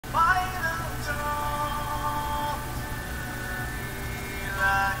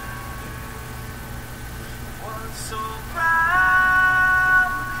So proudly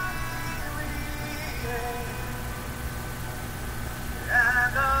we hailed,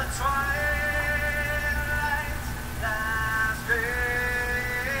 and the twilight lies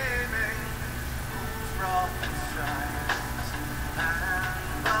gleaming, whose rough shines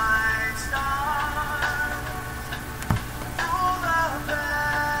and bright stars through the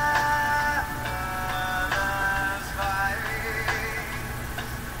perilous fight.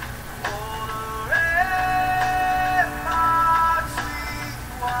 Oh, the ramparts we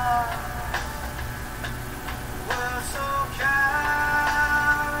won were so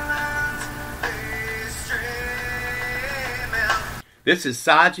gallantly streaming. This is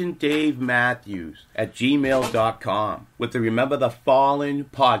Sergeant Dave Matthews at gmail.com with the Remember the Fallen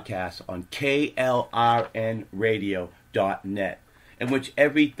podcast on klrnradio.net, in which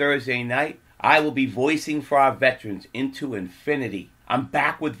every Thursday night I will be voicing for our veterans into infinity. I'm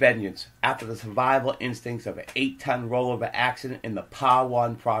back with vengeance after the survival instincts of an 8-ton rollover accident in the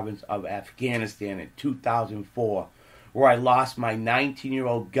Parwan province of Afghanistan in 2004, where I lost my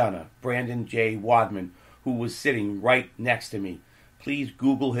 19-year-old gunner, Brandon J. Wadman, who was sitting right next to me. Please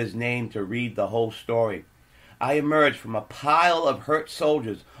Google his name to read the whole story. I emerged from a pile of hurt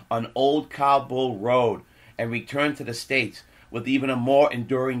soldiers on Old Kabul Road and returned to the States with even a more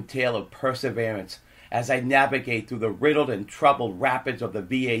enduring tale of perseverance. As I navigate through the riddled and troubled rapids of the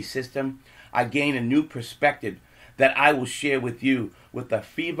VA system, I gain a new perspective that I will share with you with the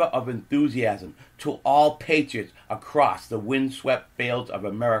fever of enthusiasm to all patriots across the windswept fields of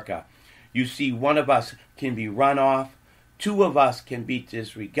America. You see, one of us can be run off, two of us can be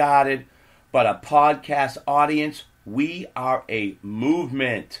disregarded, but a podcast audience, we are a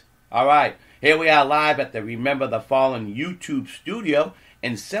movement. All right, here we are live at the Remember the Fallen YouTube studio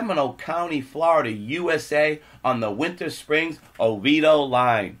in Seminole County, Florida, USA, on the Winter Springs Oviedo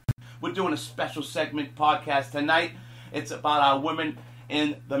line. We're doing a special segment podcast tonight. It's about our women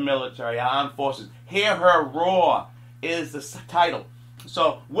in the military, our armed forces. Hear Her Roar is the title.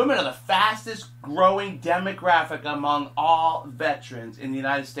 So, women are the fastest growing demographic among all veterans in the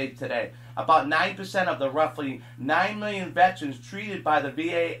United States today. About 9% of the roughly 9 million veterans treated by the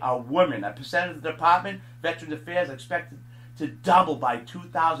VA are women. A percentage of the Department, Veterans Affairs, expected to double by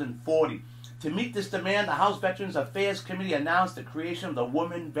 2040. To meet this demand, the House Veterans Affairs Committee announced the creation of the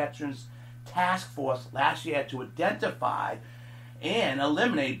Women Veterans Task Force last year to identify and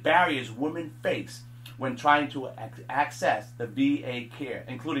eliminate barriers women face when trying to access the VA care,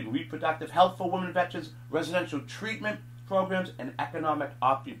 including reproductive health for women veterans, residential treatment programs, and economic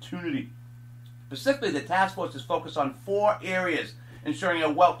opportunity. Specifically, the task force is focused on 4 areas: ensuring a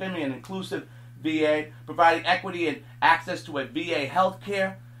welcoming and inclusive VA, providing equity and access to a VA health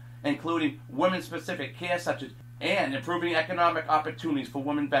care, including women-specific care such as, and improving economic opportunities for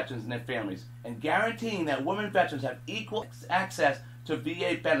women veterans and their families, and guaranteeing that women veterans have equal access to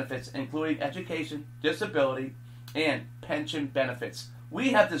VA benefits, including education, disability, and pension benefits.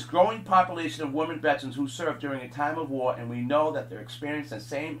 We have this growing population of women veterans who served during a time of war, and we know that they're experiencing the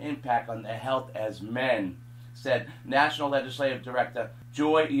same impact on their health as men, said National Legislative Director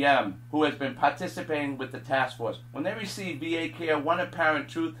Joy Yem, who has been participating with the task force. When they receive VA care, one apparent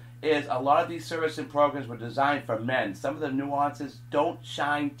truth is a lot of these services and programs were designed for men. Some of the nuances don't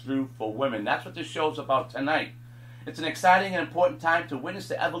shine through for women. That's what this show's about tonight. It's an exciting and important time to witness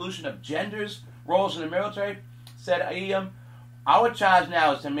the evolution of genders, roles in the military, said Ayam. Our charge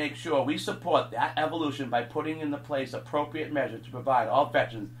now is to make sure we support that evolution by putting into place appropriate measures to provide all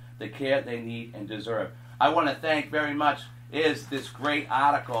veterans the care they need and deserve. I want to thank very much is this great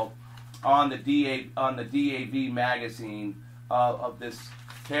article on the DAV magazine of this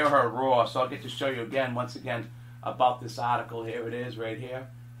Hear Her Roar. So I'll get to show you once again, about this article. Here it is right here.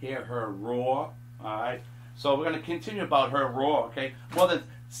 Hear Her Roar. All right. So we're going to continue about her roar, okay? More than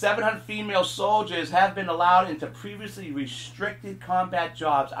 700 female soldiers have been allowed into previously restricted combat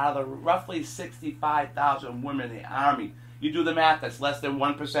jobs out of the roughly 65,000 women in the Army. You do the math, that's less than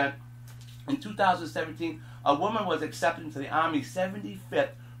 1%. In 2017, a woman was accepted into the Army's 75th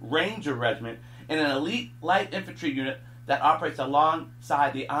Ranger Regiment in an elite light infantry unit that operates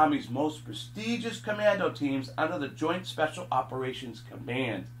alongside the Army's most prestigious commando teams under the Joint Special Operations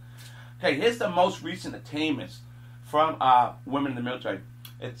Command. Okay, here's the most recent attainments from women in the military.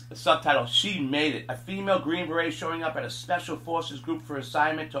 It's a subtitle, She Made It. A female Green Beret showing up at a Special Forces group for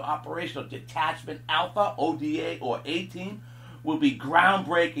assignment to Operational Detachment Alpha, ODA, or A-Team will be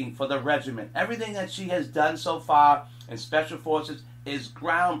groundbreaking for the regiment. Everything that she has done so far in Special Forces is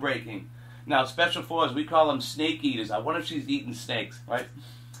groundbreaking. Now, Special Forces, we call them snake eaters. I wonder if she's eating snakes, right?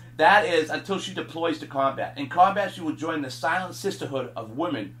 That is until she deploys to combat. In combat, she will join the silent sisterhood of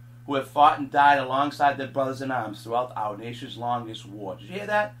women who have fought and died alongside their brothers in arms throughout our nation's longest war. Did you hear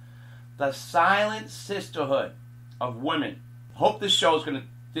that? The silent sisterhood of women. Hope this show is going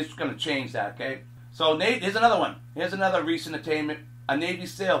to change that, okay? So here's another one. Here's another recent attainment. A Navy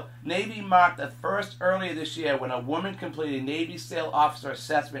SEAL. Navy marked the first earlier this year when a woman completed Navy SEAL officer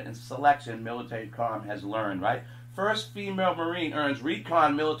assessment and selection, military comm has learned, right? First female Marine earns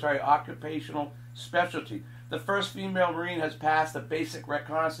recon military occupational specialty. The first female Marine has passed the basic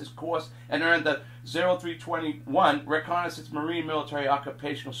reconnaissance course and earned the 0321 Reconnaissance Marine Military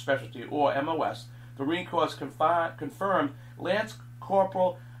Occupational Specialty, or MOS. The Marine Corps confirmed Lance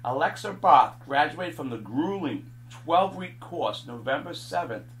Corporal Alexa Barth graduated from the grueling 12-week course November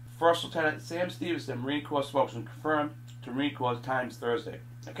 7th. First Lieutenant Sam Stevenson, Marine Corps spokesman, confirmed to Marine Corps Times Thursday.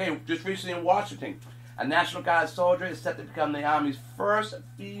 Okay, just recently in Washington, a National Guard soldier is set to become the Army's first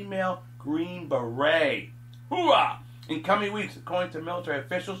female Green Beret. Hoorah! In coming weeks, according to military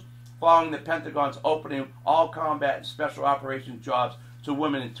officials, following the Pentagon's opening all combat and special operations jobs to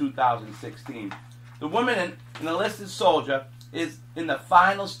women in 2016. The woman, an enlisted soldier, is in the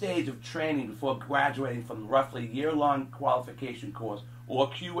final stage of training before graduating from the roughly year-long qualification course, or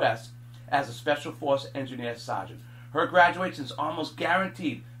QS, as a Special Force Engineer Sergeant. Her graduation is almost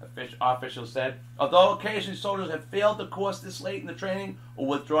guaranteed, officials said, although occasionally soldiers have failed the course this late in the training or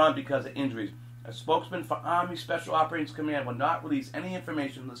withdrawn because of injuries. A spokesman for Army Special Operations Command will not release any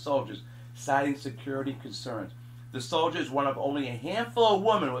information on the soldiers, citing security concerns. The soldier is one of only a handful of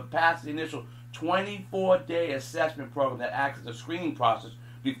women who have passed the initial 24-day assessment program that acts as a screening process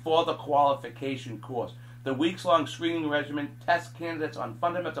before the qualification course. The weeks-long screening regimen tests candidates on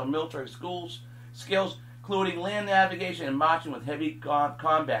fundamental military skills, including land navigation and marching with heavy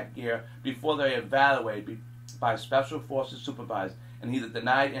combat gear, before they are evaluated by Special Forces supervisors and either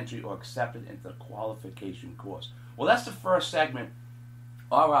denied entry or accepted into the qualification course. Well, that's the first segment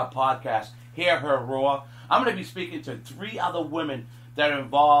of our podcast, Hear Her Roar. I'm going to be speaking to 3 other women that are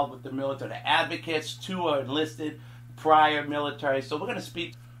involved with the military, the advocates. 2 are enlisted prior military. So we're going to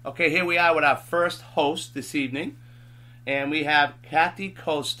speak. Okay, here we are with our first host this evening. And we have Kathy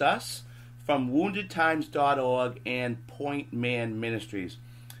Costas from WoundedTimes.org and Point Man Ministries.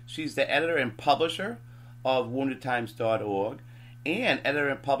 She's the editor and publisher of WoundedTimes.org and editor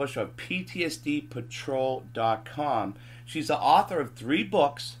and publisher of PTSDpatrol.com. She's the author of 3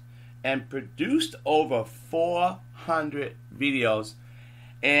 books and produced over 400 videos.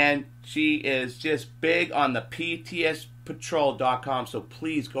 And she is just big on the PTSDpatrol.com, so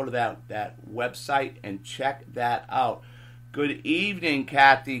please go to that website and check that out. Good evening,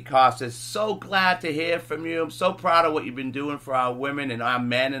 Kathy Costas. So glad to hear from you. I'm so proud of what you've been doing for our women and our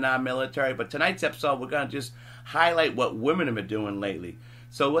men in our military. But tonight's episode, we're going to just highlight what women have been doing lately.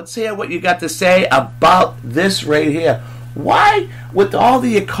 So let's hear what you got to say about this right here. Why, with all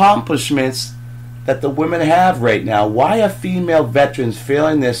the accomplishments that the women have right now, why are female veterans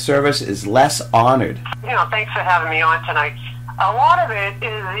feeling their service is less honored? Thanks for having me on tonight. A lot of it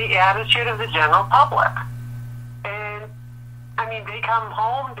is the attitude of the general public. And, they come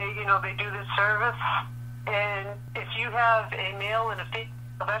home, they do this service, and if you have a male and a female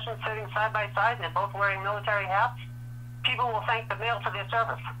veteran sitting side by side and they're both wearing military hats, people will thank the male for their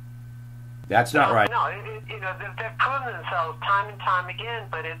service. That's not right. No, they've proven themselves time and time again,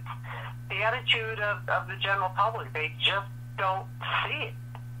 but it's the attitude of the general public. They just don't see it.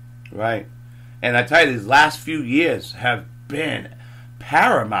 Right. And I tell you, these last few years have been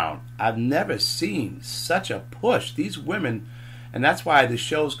paramount. I've never seen such a push. These women, and that's why the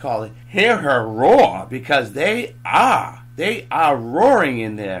show's called Hear Her Roar, because they are roaring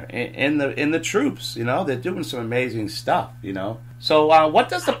in there, in the troops. They're doing some amazing stuff, So what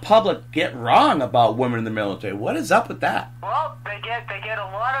does the public get wrong about women in the military? What is up with that? Well, they get a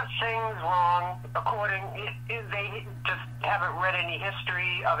lot of things wrong. They just haven't read any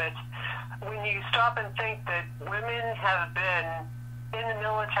history of it. When you stop and think that women have been in the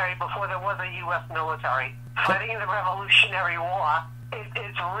military before there was a U.S. military, fighting the Revolutionary War,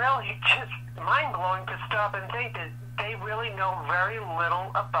 it's really just mind-blowing to stop and think that they really know very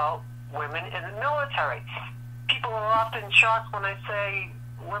little about women in the military. People are often shocked when I say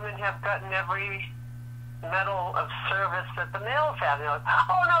women have gotten every medal of service that the males have. They're like,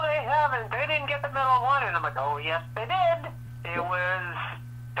 oh, no, they haven't. They didn't get the Medal of Honor. And I'm like, oh, yes, they did. It was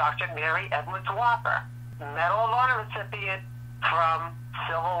Dr. Mary Edwards Walker, Medal of Honor recipient from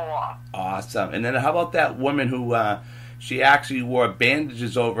Civil War. Awesome. And then how about that woman who she actually wore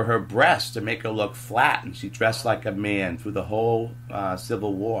bandages over her breast to make her look flat, and she dressed like a man through the whole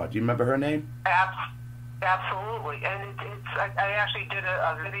Civil War. Do you remember her name? Absolutely. And I actually did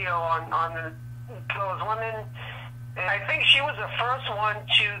a video on those women And I think she was the first one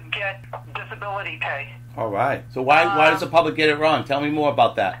to get disability pay. All right. So why does the public get it wrong? Tell me more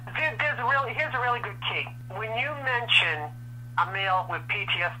about that. Here's a really good key. When you mention a male with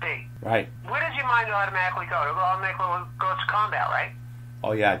PTSD, Right. where does your mind automatically go? It automatically goes to combat, right?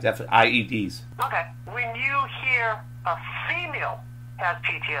 Oh, yeah, definitely. IEDs. Okay. When you hear a female has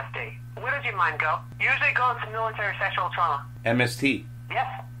PTSD, where does your mind go? Usually it goes to military sexual trauma. MST.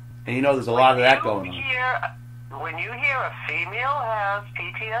 Yes. And you know there's a lot of that going on. When you hear a female has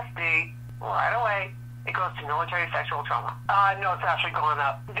PTSD, right away, it goes to military sexual trauma. No, it's actually gone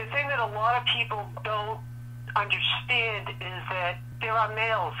up. The thing that a lot of people don't understand is that there are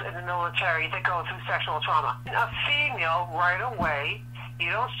males in the military that go through sexual trauma. A female, right away, you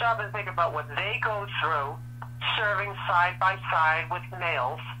don't stop and think about what they go through serving side by side with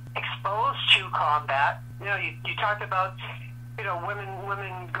males, exposed to combat. You know, you talked about, you know,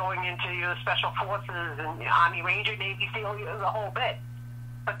 women going into your special forces and Army Ranger, Navy SEAL, the whole bit.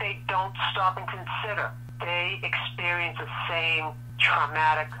 But they don't stop and consider. They experience the same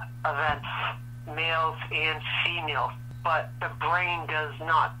traumatic events, males and females. But the brain does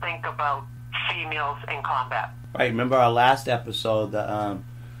not think about females in combat. Right. Remember our last episode,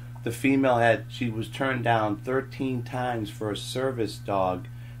 the female she was turned down 13 times for a service dog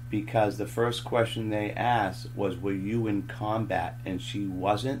because the first question they asked was, were you in combat? And she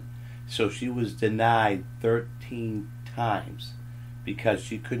wasn't. So she was denied 13 times because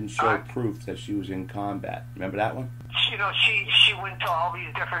she couldn't show proof that she was in combat. Remember that one? You know, she went to all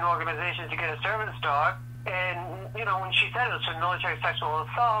these different organizations to get a service dog. And, you know, when she said it was for military sexual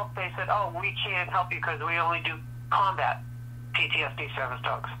assault, they said, oh, we can't help you because we only do combat PTSD service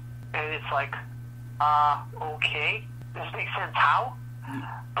dogs. And it's like, okay, this makes sense how?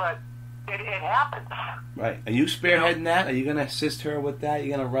 But it happens. Right. Are you spearheading that? Are you going to assist her with that? Are you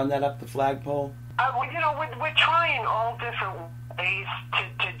going to run that up the flagpole? You know, we're trying all different ways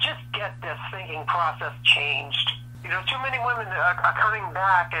to just get this thinking process changed. You know, too many women are coming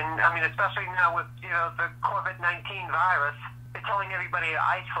back, and I mean, especially now with, you know, the COVID-19 virus, they're telling everybody to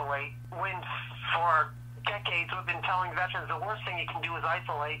isolate, when for decades we've been telling veterans the worst thing you can do is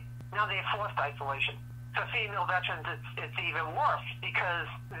isolate. Now they're forced isolation. For female veterans, it's even worse because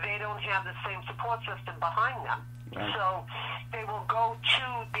they don't have the same support system behind them. Right. So they will go to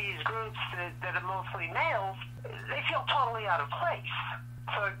these groups that are mostly males. They feel totally out of place.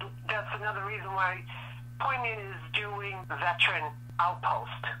 So that's another reason why Poignant is doing veteran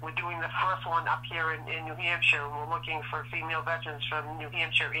outpost. We're doing the first one up here in New Hampshire, and we're looking for female veterans from New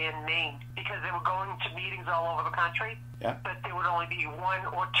Hampshire and Maine because they were going to meetings all over the country, but there would only be one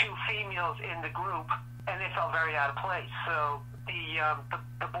or two females in the group, and they felt very out of place. So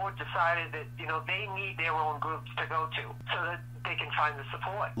the board decided that, you know, they need their own groups to go to so that they can find the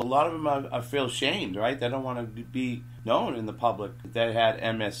support. A lot of them are feel shamed, right? They don't want to be known in the public that they had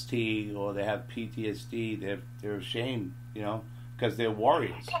MST or they have PTSD. They're ashamed, you know, because they're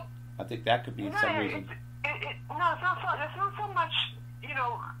warriors. I think that could be some reason. No, it's not so much, you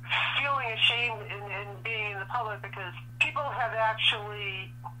know, feeling ashamed and being in the public, because people have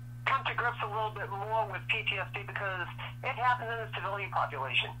actually come to grips a little bit more with PTSD because it happens in the civilian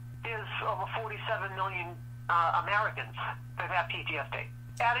population. There's over 47 million Americans that have PTSD.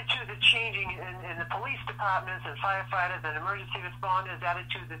 Attitudes are changing in the police departments and firefighters and emergency responders.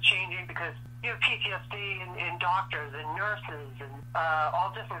 Attitudes are changing because you have PTSD in doctors and nurses and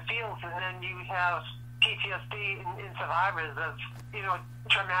all different fields, and then you have PTSD in survivors of, you know,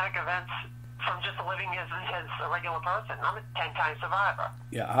 traumatic events from just living as a regular person. I'm a 10-time survivor.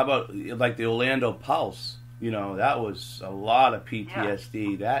 Yeah, how about like the Orlando Pulse? You know, that was a lot of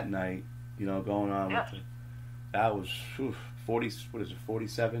PTSD that night, you know, going on with it. That was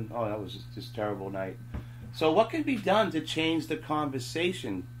 47? Oh, that was just terrible night. So what can be done to change the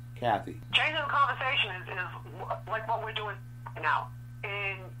conversation, Kathy? Changing the conversation is like what we're doing now.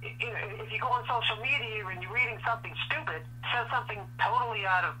 And if you go on social media and you're reading something stupid, says something totally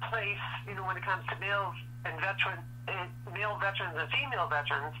out of place, you know, when it comes to males and male veterans and female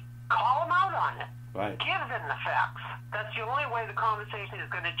veterans, call them out on it. Right. Give them the facts. That's the only way the conversation is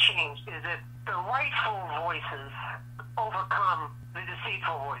going to change, is if the rightful voices overcome the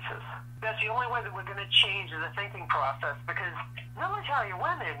deceitful voices. That's the only way that we're going to change the thinking process, because military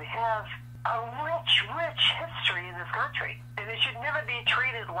women have a rich history in this country, and they should never be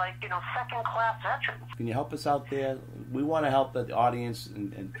treated like, you know, second-class veterans. Can you help us out there? We want to help the audience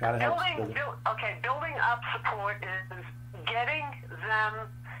and try to help. Building up support is getting them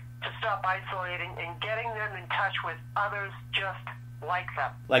to stop isolating and getting them in touch with others just like them.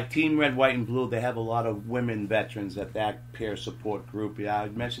 Like Team Red, White, and Blue, they have a lot of women veterans at that peer support group. Yeah, I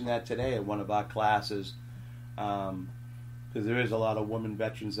mentioned that today at one of our classes. because there is a lot of women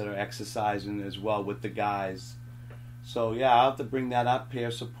veterans that are exercising as well with the guys. So yeah, I'll have to bring that up.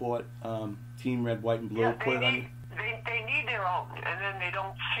 Peer support, Team Red, White, and Blue. Yeah, put it on. they need their own, and then they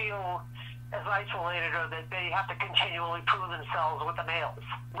don't feel as isolated or that they have to continually prove themselves with the males.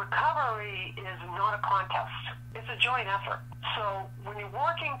 Recovery is not a contest. It's a joint effort. So when you're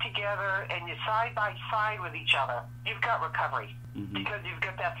working together and you're side by side with each other, you've got recovery because you've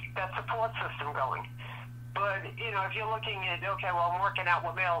got that support system going. But, you know, if you're looking at, okay, well, I'm working out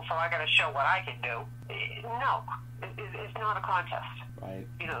with males, so I got to show what I can do. No, it's not a contest. Right.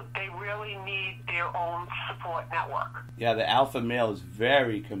 You know, they really need their own support network. Yeah, the alpha male is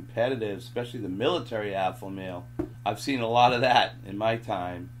very competitive, especially the military alpha male. I've seen a lot of that in my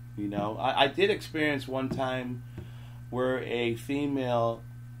time. You know, I did experience one time where a female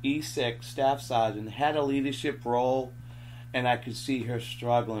E6 staff sergeant had a leadership role, and I could see her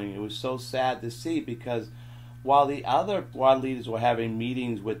struggling. It was so sad to see because while the other squad leaders were having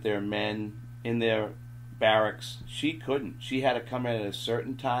meetings with their men in their barracks, she couldn't. She had to come in at a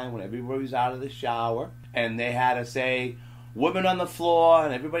certain time when everybody was out of the shower, and they had to say, women on the floor,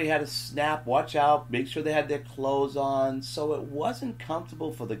 and everybody had to snap, watch out, make sure they had their clothes on. So it wasn't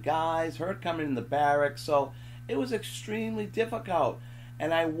comfortable for the guys, her coming in the barracks, so it was extremely difficult.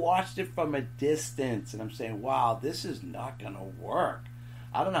 And I watched it from a distance, and I'm saying, wow, this is not going to work.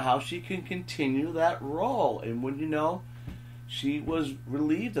 I don't know how she can continue that role. And when you know, she was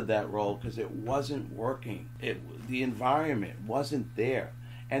relieved of that role because it wasn't working. The environment wasn't there.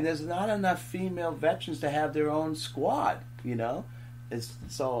 And there's not enough female veterans to have their own squad, you know.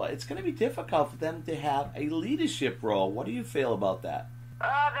 So it's going to be difficult for them to have a leadership role. What do you feel about that?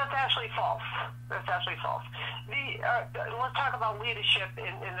 That's actually false. Let's talk about leadership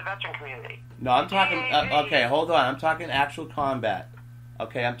in the veteran community. No, I'm talking... okay, hold on. I'm talking actual combat.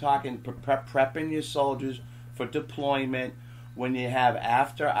 Okay, I'm talking prepping your soldiers for deployment, when you have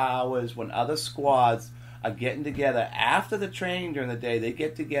after hours, when other squads are getting together after the training during the day, they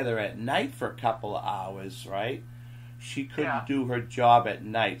get together at night for a couple of hours, right? She couldn't do her job at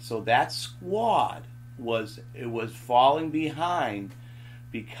night. So that squad was falling behind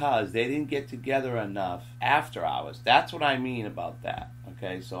because they didn't get together enough after hours. That's what I mean about that.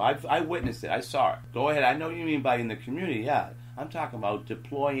 Okay, so I witnessed it. I saw it. Go ahead. I know what you mean by in the community. Yeah, I'm talking about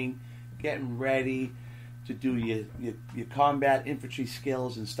deploying, getting ready to do your combat infantry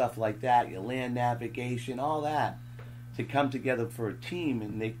skills and stuff like that, your land navigation, all that, to come together for a team,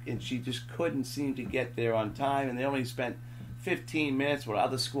 and she just couldn't seem to get there on time, and they only spent 15 minutes where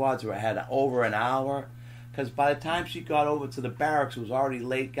other squads had over an hour, because by the time she got over to the barracks, it was already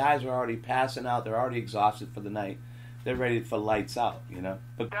late, guys were already passing out, they're already exhausted for the night, they're ready for lights out, you know.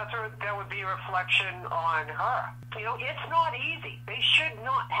 But that would be a reflection on her. You know, it's not easy. They should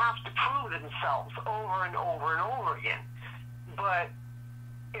not have to prove themselves over and over and over again. But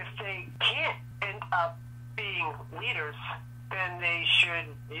if they can't end up being leaders, then they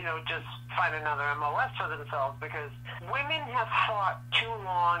should, you know, just find another MOS for themselves, because women have fought too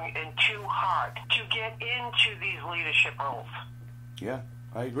long and too hard to get into these leadership roles. Yeah,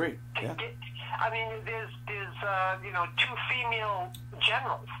 I agree. Yeah. I mean, there's you know, two female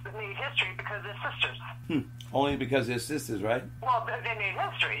generals that made history because they're sisters. Only because they're sisters, right? Well, they made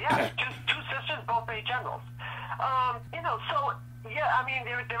history, yeah. two sisters, both made generals. You know, so, yeah, I mean,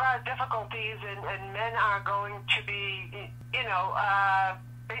 there are difficulties, and men are going to be, you know,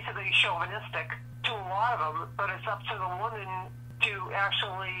 basically chauvinistic to a lot of them, but it's up to the woman to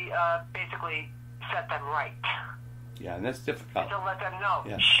actually basically set them right. Yeah, and that's difficult. To let them know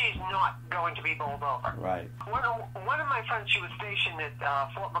she's not going to be bowled over. Right. One of my friends, she was stationed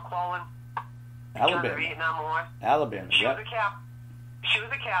at Fort McClellan Alabama. during the Vietnam War. Alabama. She was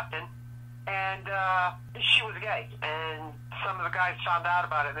a captain, and she was gay. And some of the guys found out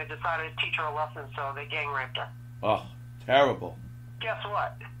about it, and they decided to teach her a lesson, so they gang raped her. Oh, terrible. Guess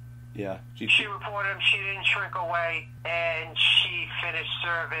what? Yeah. She reported him. She didn't shrink away, and she finished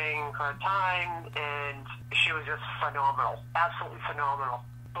serving her time, and she was just phenomenal, absolutely phenomenal.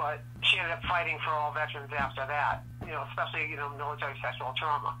 But she ended up fighting for all veterans after that, you know, especially, you know, military sexual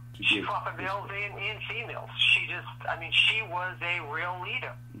trauma. She fought for males and females. She was a real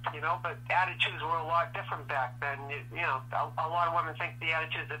leader, you know, but attitudes were a lot different back then. You know, a lot of women think the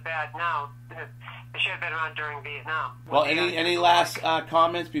attitudes are bad now. They should have been around during Vietnam. Well, any last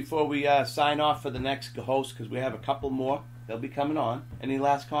comments before we sign off for the next host, because we have a couple more. They'll be coming on. Any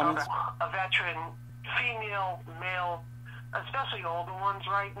last comments? A veteran, female, male, especially older ones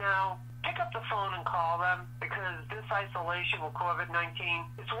right now, pick up the phone and call them, because this isolation with COVID-19,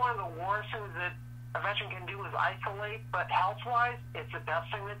 it's one of the worst things that a veteran can do is isolate, but health-wise, it's the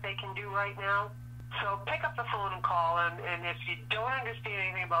best thing that they can do right now. So pick up the phone and call him, and if you don't understand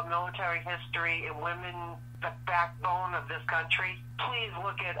anything about military history and women, the backbone of this country, please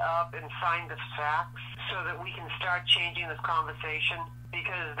look it up and find the facts so that we can start changing this conversation,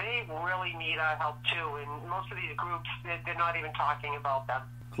 because they really need our help too, and most of these groups, they're not even talking about them.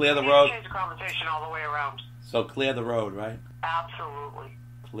 Clear the We need road. to change the conversation all the way around. So clear the road, right? Absolutely.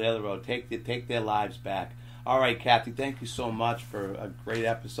 Clear the road. Take their lives back. All right, Kathy, thank you so much for a great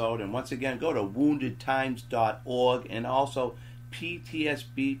episode. And once again, go to woundedtimes.org and also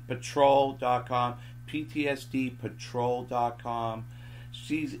ptsbpatrol.com, ptsdpatrol.com.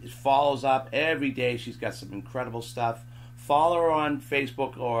 She follows up every day. She's got some incredible stuff. Follow her on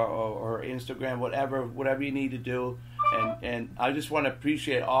Facebook or Instagram, whatever you need to do. And I just want to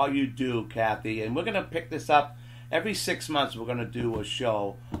appreciate all you do, Kathy. And we're going to pick this up every 6 months. We're going to do a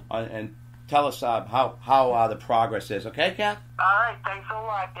show and tell us how the progress is. Okay, Kath? All right. Thanks a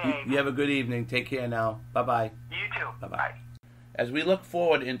lot, Dave. You have a good evening. Take care now. Bye-bye. You too. Bye-bye. As we look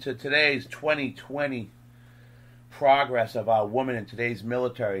forward into today's 2020 progress of our women in today's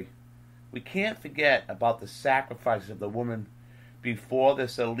military, we can't forget about the sacrifices of the women before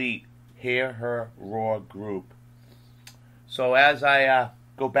this elite Hear Her Roar group. So as I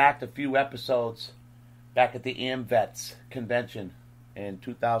go back a few episodes, back at the AMVETS convention in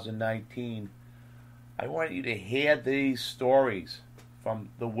 2019, I want you to hear these stories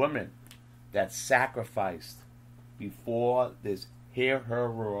from the women that sacrificed before this Hear Her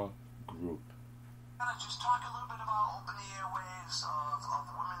Roar group. Just talk a little bit about open the airwaves of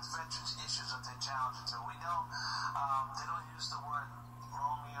women's veterans' issues of their challenges. So we know they don't use the word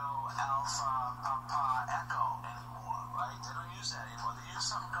Romeo, Alpha, Papa, Echo anymore, right? They don't use that anymore. They use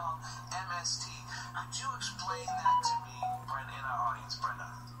something called MST. Could you explain that to me, Brenda, in our audience, Brenda?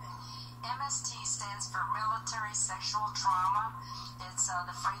 MST stands for Military Sexual Trauma. It's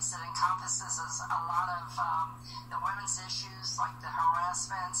the phrase that encompasses a lot of the women's issues, like the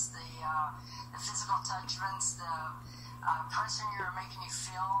harassments, the physical touchments, the person you're making you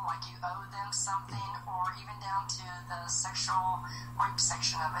feel like you owe them something, or even down to the sexual rape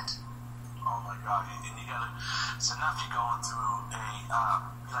section of it. Oh my God! And you gotta. It's enough you're going through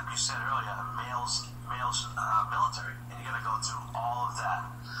like you said earlier, a male's military, and you gotta go through all of that.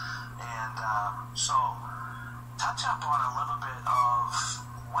 And so, touch up on a little bit of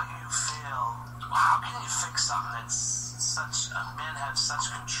what you feel. How can you fix something that's such men have such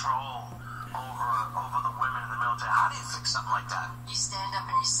control over the women in the military? How do you fix something like that? You stand up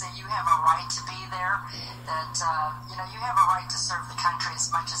and you say you have a right to be there, that you have a right to serve the country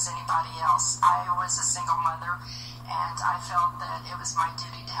as much as anybody else. I was a single mother, and I felt that it was my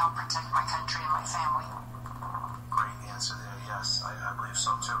duty to help protect my country and my family. Great answer there. Yes, I believe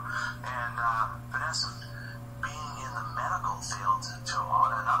so too. And Vanessa, being in the medical field too,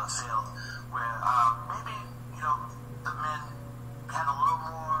 on another field where maybe the men had a little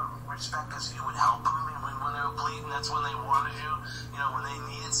more respect because you would help them when they were bleeding. That's when they wanted you. When they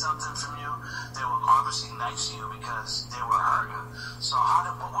needed something from you, they were obviously nice to you because they were hurt. So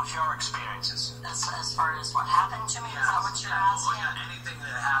what was your experiences? As far as what happened to me, is that what you're asking? Anything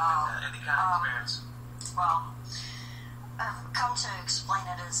that happened, any kind of experience. Well, I've come to explain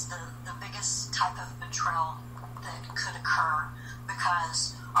it as the biggest type of betrayal that could occur,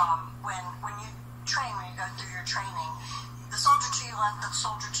 because when you train, when you go through your training, the soldier to your left, the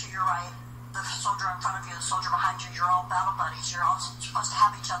soldier to your right, the soldier in front of you, the soldier behind you, you're all battle buddies. You're all supposed to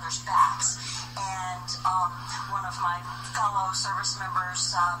have each other's backs. And one of my fellow service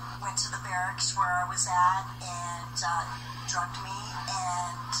members went to the barracks where I was at and drugged me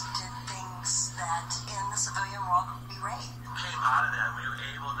and did things that in the civilian world would be rape. Came out of that. Were you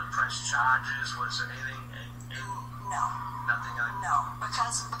able to press charges? Was there anything? No. Nothing like that? No,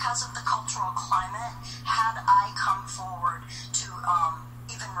 because of the cultural climate, had I come forward to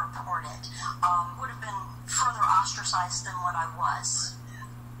even report it, would have been further ostracized than what I was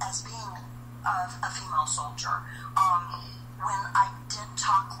as being a female soldier. When I did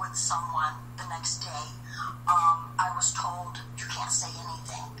talk with someone the next day, I was told, you can't say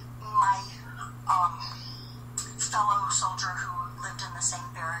anything. My fellow soldier who lived in the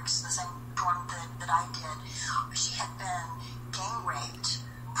same barracks, the same dorm that I did, she had been gang raped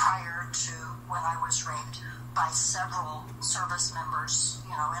prior to when I was raped by several service members,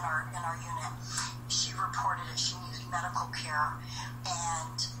 in our unit. She reported it. She needed medical care,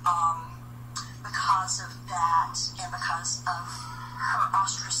 and because of that, and because of her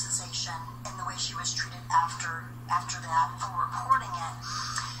ostracization and the way she was treated after that for reporting it,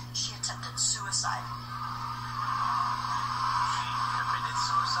 she attempted suicide. Committed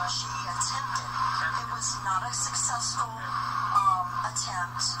suicide? She attempted. It was not a successful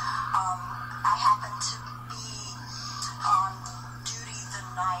attempt. I happened to be on duty the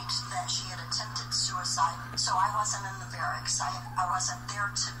night that she had attempted suicide, so I wasn't in the barracks. I wasn't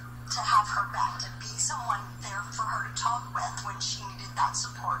there to have her back, to be someone there for her to talk with when she needed that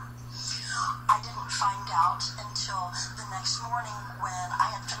support. I didn't find out until the next morning when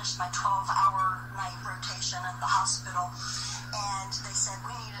I had finished my 12-hour night rotation at the hospital, and they said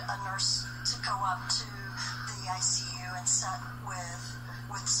we need a nurse to go up to the ICU and sit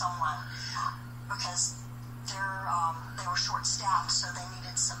with someone because they were short-staffed, so they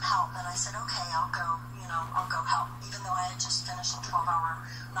needed some help. And I said, okay, I'll go help, even though I had just finished a 12-hour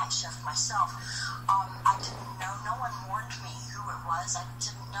night shift myself. I didn't know. No one warned me who it was. I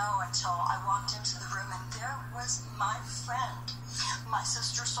didn't know until I walked into the room, and there was my friend, my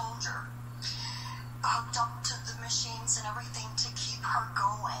sister soldier, hooked up to the machines and everything to keep her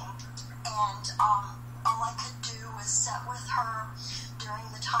going. And all I could do was sit with her during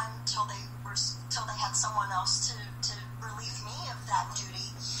the time till they had someone else to relieve me of that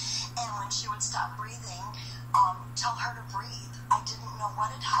duty. And when she would stop breathing, tell her to breathe. I didn't know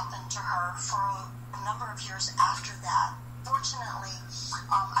what had happened to her for a number of years after that. Fortunately,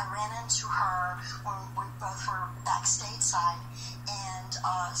 I ran into her when we both were back stateside and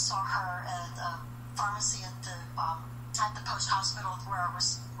saw her at the pharmacy at the post hospital where I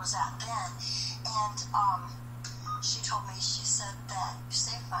was at then. And she told me, she said that you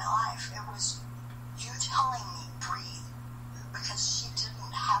saved my life. It was you telling me breathe, because she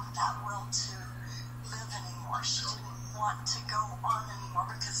didn't have that will to live anymore. She didn't want to go on anymore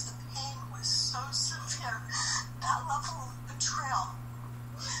because the pain was so severe. That level of betrayal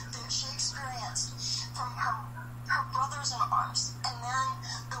that she experienced from her brothers in arms, and then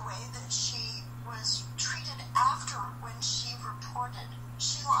the way that she was treated after when she reported,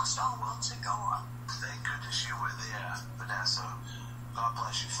 she lost all will to go on. Thank goodness you were there, Vanessa. God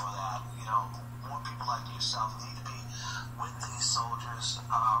bless you for that. More people like yourself need to be with these soldiers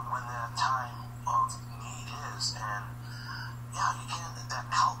when their time of need is. And yeah, you can't.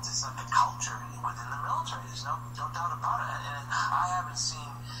 That cult is like a culture within the military. There's no doubt about it. And I've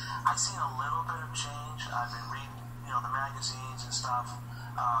seen a little bit of change. I've been reading, the magazines and stuff,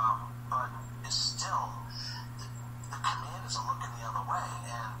 but it's still the commanders are looking the other way,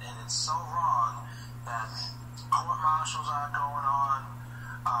 and it's so wrong that court martials are going on.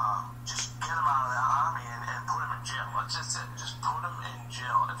 Just get them out of the army and put them in jail. That's just it. Just put them in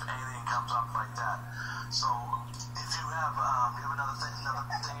jail if anything comes up like that. So if you have another thing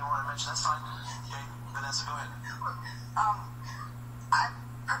you want to mention, that's fine. Okay, Vanessa, go ahead.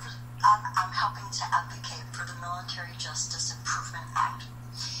 I'm helping to advocate for the Military Justice Improvement Act.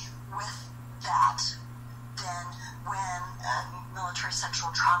 With that, then when military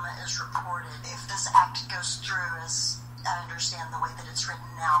sexual trauma is reported, if this act goes through as I understand the way that it's written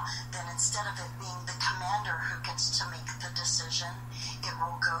now, then instead of it being the commander who gets to make the decision, it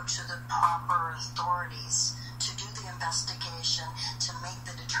will go to the proper authorities to do the investigation, to make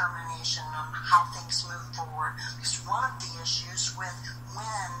the determination on how things move forward. Because one of the issues with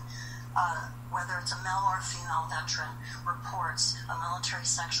when, whether it's a male or a female veteran, reports a military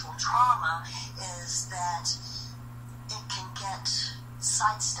sexual trauma is that it can get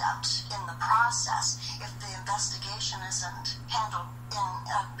sidestepped in the process if the investigation isn't handled in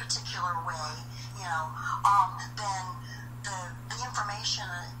a particular way, then the information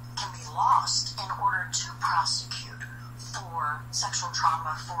can be lost in order to prosecute for sexual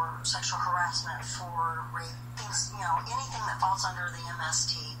trauma, for sexual harassment, for rape, things, anything that falls under the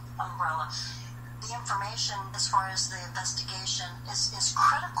MST umbrella. The information as far as the investigation is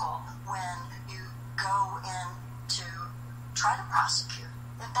critical when you go in to try to prosecute.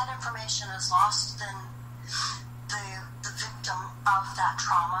 If that information is lost, then the victim of that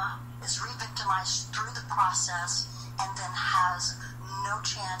trauma is re-victimized through the process and then has no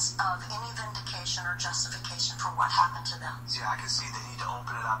chance of any vindication or justification for what happened to them. Yeah, I can see they need to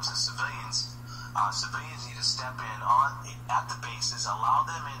open it up to civilians. Civilians need to step in at the bases, allow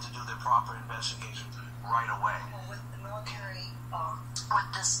them in to do their proper investigation right away. Well, with the military, with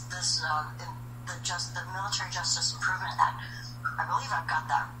the Military Justice Improvement Act, I believe I've got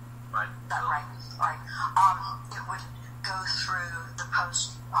that right. All right. It would go through the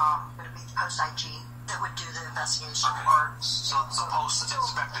post. It would be the post IG that would do the investigation. Okay. So the post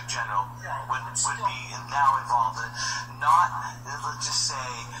inspector general would be now involved in, not, let's just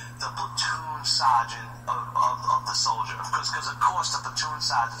say, the platoon sergeant of the soldier, because of course the platoon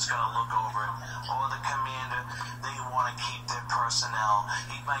sergeant's going to look over it, or the commander. They want to keep their personnel.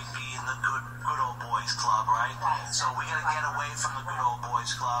 He might be in the good old boys club, right? So we got to get away from the good old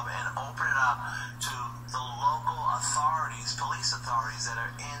boys club and open it up to the local authorities, police authorities,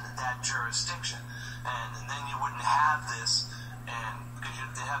 that jurisdiction, and then you wouldn't have this, and because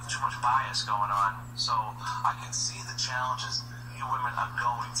they have too much bias going on. So I can see the challenges you women are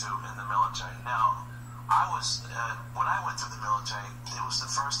going through in the military. Now, I was when I went through the military, it was the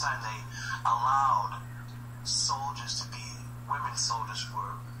first time they allowed soldiers to be women soldiers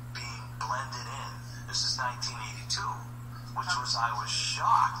were being blended in. This is 1982, which was I was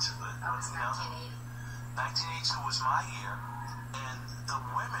shocked. That was 1980. 1982 was my year, and the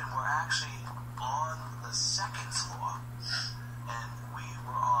women were actually on the second floor, and we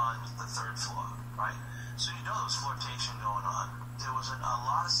were on the third floor, right? So you know there was flirtation going on. There was a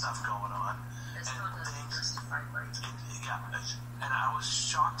lot of stuff going on. And I was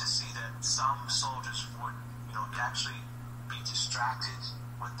shocked to see that some soldiers would, actually be distracted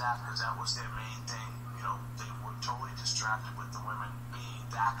with that, because that was their main thing. They were totally distracted with the women being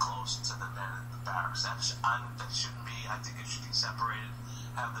that close to the men at the barracks. That shouldn't be. I think it should be separated,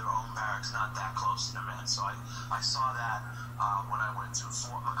 have their own barracks, not that close to the men. So I saw that when I went to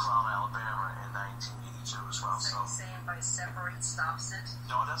Fort McClellan, Alabama in 1982 as well. So you're saying by separate stops it?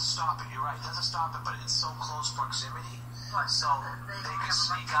 No, it doesn't stop it. You're right. It doesn't stop it, but it's so close proximity. What? So they can don't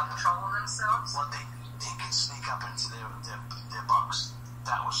sneak have up. control of themselves? Well, they can sneak up into their bunks.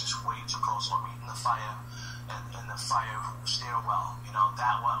 That was just way too close. We're meeting the fire and the fire stairwell.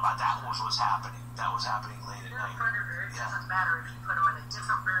 That was what's happening. That was happening late at They're night. a predator. It Yeah. doesn't matter if you put them in a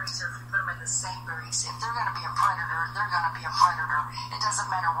different barracks or if you put them in the same barracks. If they're going to be a predator, they're going to be a predator. It doesn't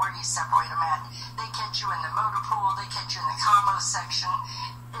matter where you separate them at. They catch you in the motor pool. They catch you in the combo section.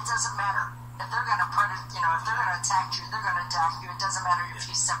 It doesn't matter. If they're going to if they're going to attack you, they're going to attack you. It doesn't matter if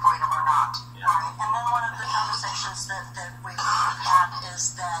you separate them or not. Yeah. Right. And then one of the conversations that we've had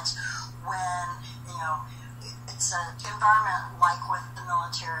is that when, it's an environment like with the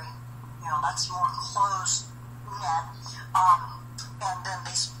military, that's more closed net. And then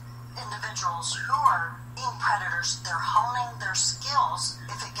these individuals who are being predators, they're honing their skills.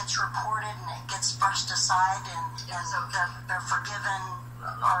 If it gets reported and it gets brushed aside and they're forgiven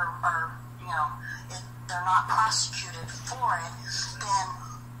or they're not prosecuted for it, then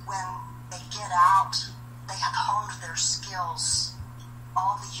when they get out, they have honed their skills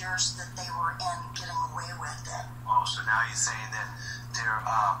all the years that they were in getting away with it. Oh, so now you're saying that they're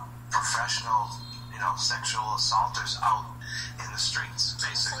professional, sexual assaulters out in the streets,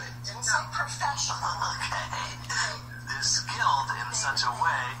 basically. Didn't say professional. Okay. They're skilled in such a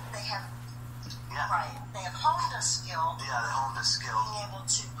way. They have, Yeah. right, they have honed a skill, Yeah, they honed the skill. being able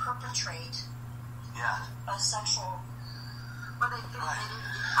to perpetrate Yeah. a sexual. Well, they didn't Right.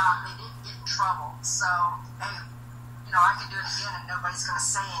 get caught. They didn't get in trouble. So, hey, I can do it again and nobody's going to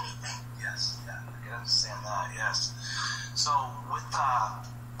say anything. Yes. Yeah. I can understand that. Yes. So with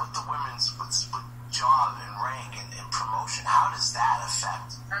the women's with job and rank and promotion, how does that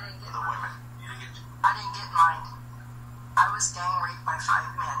affect I didn't get the mine. women? You didn't get. I didn't get mine. I was gang raped by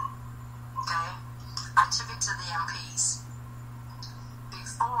 5 men. Okay? I took it to the MPs.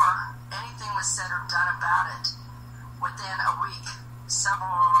 Before anything was said or done about it, within a week, several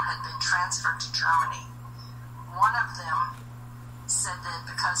of them had been transferred to Germany. One of them said that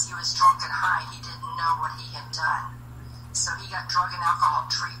because he was drunk and high, he didn't know what he had done. So he got drug and alcohol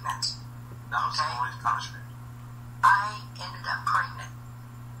treatment. That was Okay. always punishment. I ended up pregnant.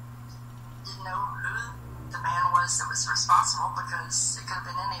 Didn't know who the man was that was responsible because it could have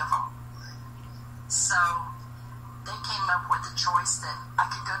been any of them. So they came up with the choice that I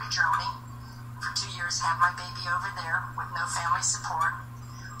could go to Germany for 2 years, have my baby over there with no family support,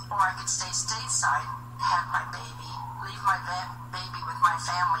 or I could stay stateside, have my baby, leave my baby with my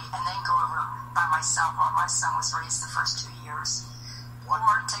family, and then go over by myself while my son was raised the first 2 years, or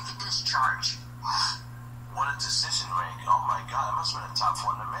take a discharge. What a decision to make. Oh my God, that must have been a tough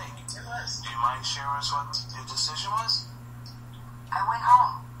one to make. It was. Do you mind sharing us what your decision was? I went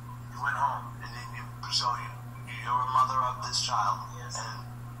home. You went home, and then you're a mother of this child. Yes. And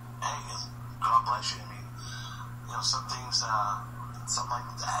hey, God bless you. I mean, some things, something like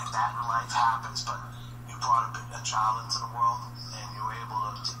that in life happens, but you brought a child into the world, and you were able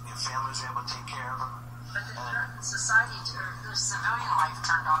to, your family was able to take care of him. But the society, or the civilian life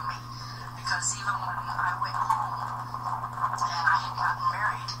turned on me. Because even when I went home and I had gotten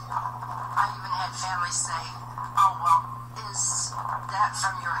married, I even had family say, oh, well, is that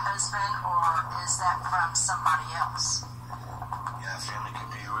from your husband or is that from somebody else? Yeah, family can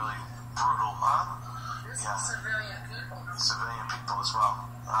be really brutal, huh? This Yeah. is civilian people. Civilian people as well.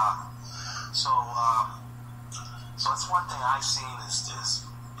 So that's one thing I've seen is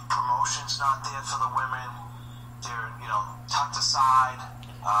promotion's not there for the women. They're tucked aside,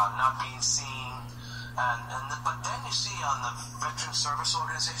 not being seen, But then you see on the veteran service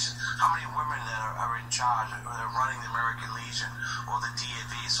organization how many women that are in charge, or they're running the American Legion or the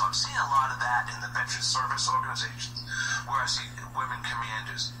DAV. So I'm seeing a lot of that in the veteran service organizations, where I see women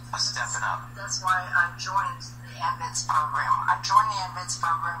commanders are stepping up. That's why I joined the AMVETS program. I joined the AMVETS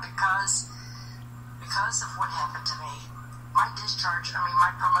program because of what happened to me. My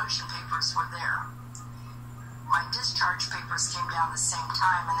promotion papers were there. My discharge papers came down the same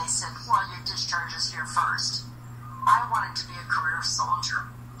time, and they said, well, your discharge is here first. I wanted to be a career soldier.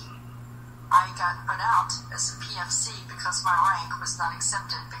 I got put out as a PFC because my rank was not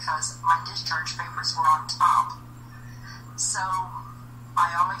accepted because my discharge papers were on top. So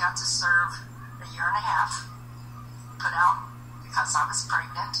I only got to serve a year and a half, put out because I was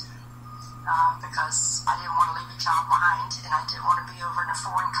pregnant, because I didn't want to leave a child behind, and I didn't want to be over in a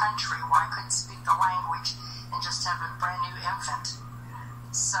foreign country where I couldn't speak the language and just have a brand new infant.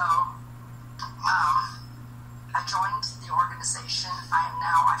 So I joined the organization. I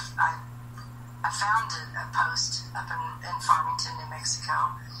founded a post up in Farmington, New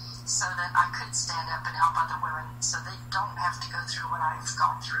Mexico, so that I could stand up and help other women so they don't have to go through what I've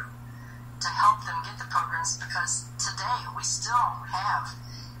gone through, to help them get the programs, because today we still have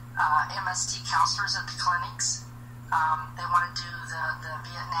MST counselors at the clinics. They want to do the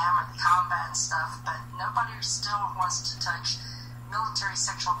Vietnam or the combat and stuff, but nobody still wants to touch military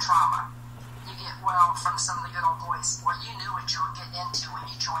sexual trauma. You get, from some of the good old boys, you knew what you were getting into when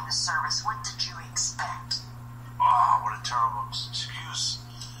you joined the service. What did you expect? Oh, what a terrible excuse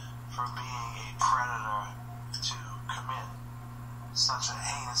for being a predator to commit such a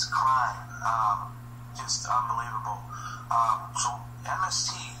heinous crime. Just unbelievable. So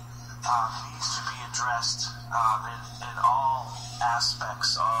MST needs to be addressed in all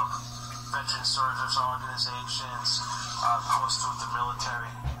aspects of veteran service organizations, close to the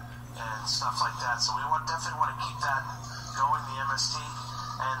military and stuff like that. So we definitely want to keep that going, the MST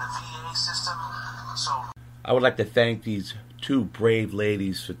and the VA system. So I would like to thank these two brave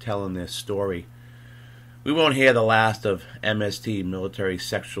ladies for telling their story. We won't hear the last of MST, military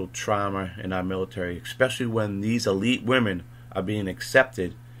sexual trauma, in our military, especially when these elite women are being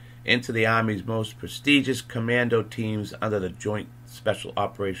accepted into the Army's most prestigious commando teams under the Joint Special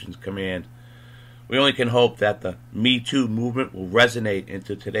Operations Command. We only can hope that the Me Too movement will resonate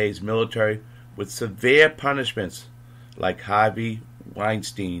into today's military with severe punishments like Harvey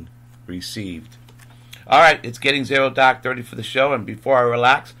Weinstein received. Alright, it's getting 0:30 for the show, and before I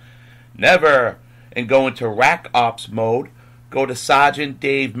relax, never and go into rack ops mode, go to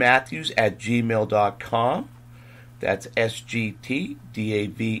sergeantdavematthews@gmail.com. That's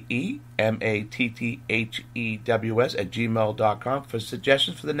SGTDAVEMATTHEWS@gmail.com for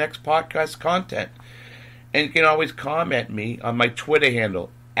suggestions for the next podcast content. And you can always comment me on my Twitter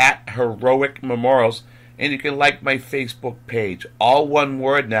handle, @HeroicMemorials, and you can like my Facebook page. All one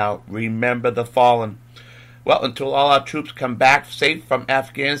word now, Remember the Fallen. Well, until all our troops come back safe from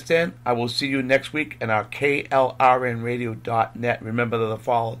Afghanistan, I will see you next week in our KLRNradio.net Remember the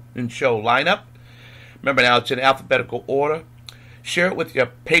Fallen show lineup. Remember now, it's in alphabetical order. Share it with your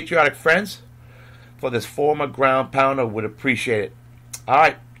patriotic friends, for this former ground pounder would appreciate it. All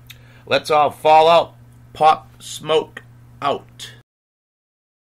right, let's all fall out. Pop Smoke out.